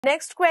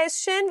Next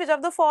question, which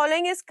of the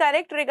following is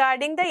correct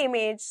regarding the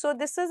image? So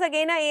this is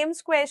again a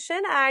AIMS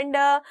question, and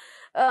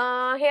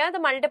here the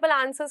multiple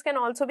answers can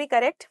also be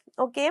correct.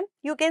 Okay,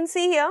 you can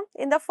see here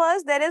in the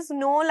first there is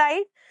no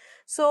light.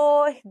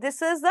 So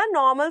this is the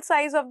normal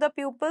size of the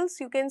pupils.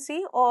 You can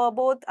see, or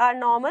both are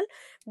normal.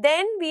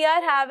 Then we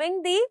are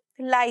having the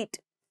light.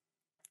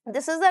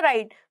 This is the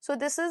right. So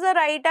this is the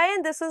right eye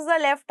and this is the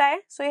left eye.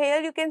 So here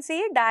you can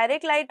see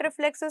direct light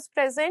reflex is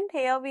present.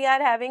 Here we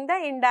are having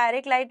the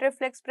indirect light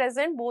reflex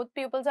present. Both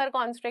pupils are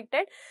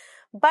constricted.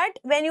 But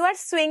when you are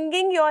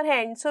swinging your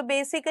hand, so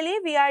basically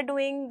we are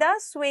doing the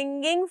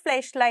swinging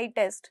flashlight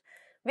test.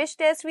 Which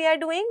test we are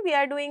doing? We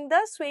are doing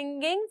the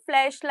swinging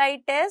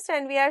flashlight test,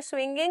 and we are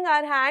swinging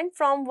our hand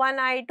from one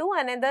eye to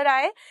another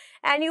eye,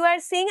 and you are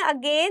seeing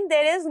again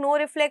there is no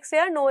reflex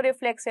here, no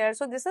reflex here.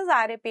 So this is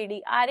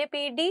RAPD.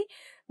 RAPD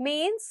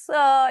means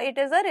it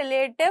is a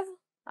relative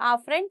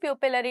afferent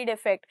pupillary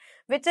defect,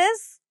 which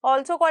is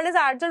also called as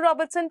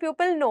Argyll-Robertson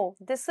pupil. No,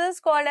 this is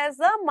called as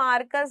the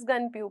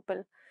Marcus-Gunn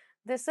pupil.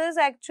 This is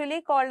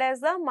actually called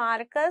as the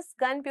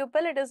Marcus-Gunn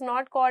pupil. It is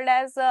not called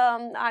as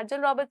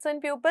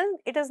Argyll-Robertson pupil.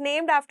 It is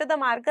named after the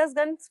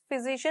Marcus-Gunn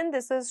physician.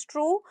 This is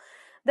true.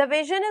 The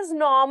vision is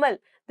normal.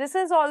 This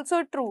is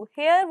also true.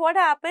 Here what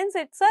happens?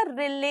 It's a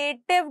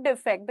relative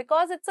defect.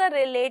 Because it's a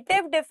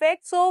relative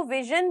defect, so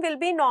vision will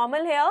be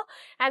normal here,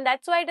 and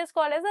that's why it is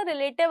called as a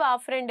relative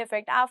afferent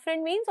defect.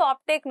 Afferent means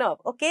optic nerve.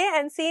 Okay,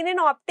 and seen in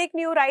optic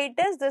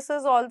neuritis, this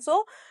is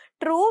also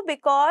true,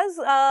 because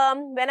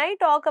when I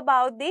talk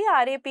about the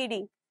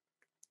RAPD,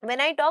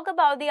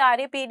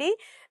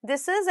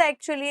 this is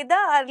actually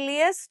the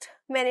earliest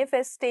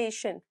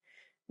manifestation.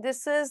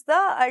 This is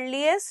the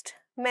earliest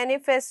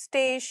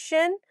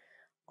manifestation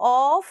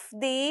of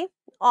the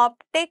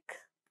optic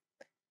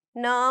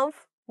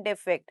nerve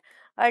defect.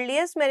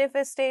 Earliest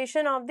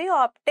manifestation of the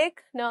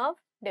optic nerve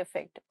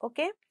defect.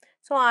 Okay.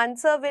 So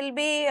answer will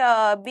be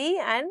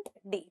B and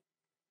D.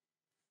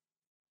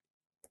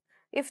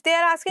 If they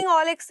are asking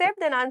all except,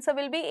 then answer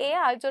will be A.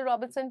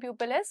 Argyll-Robertson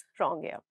pupil is wrong here.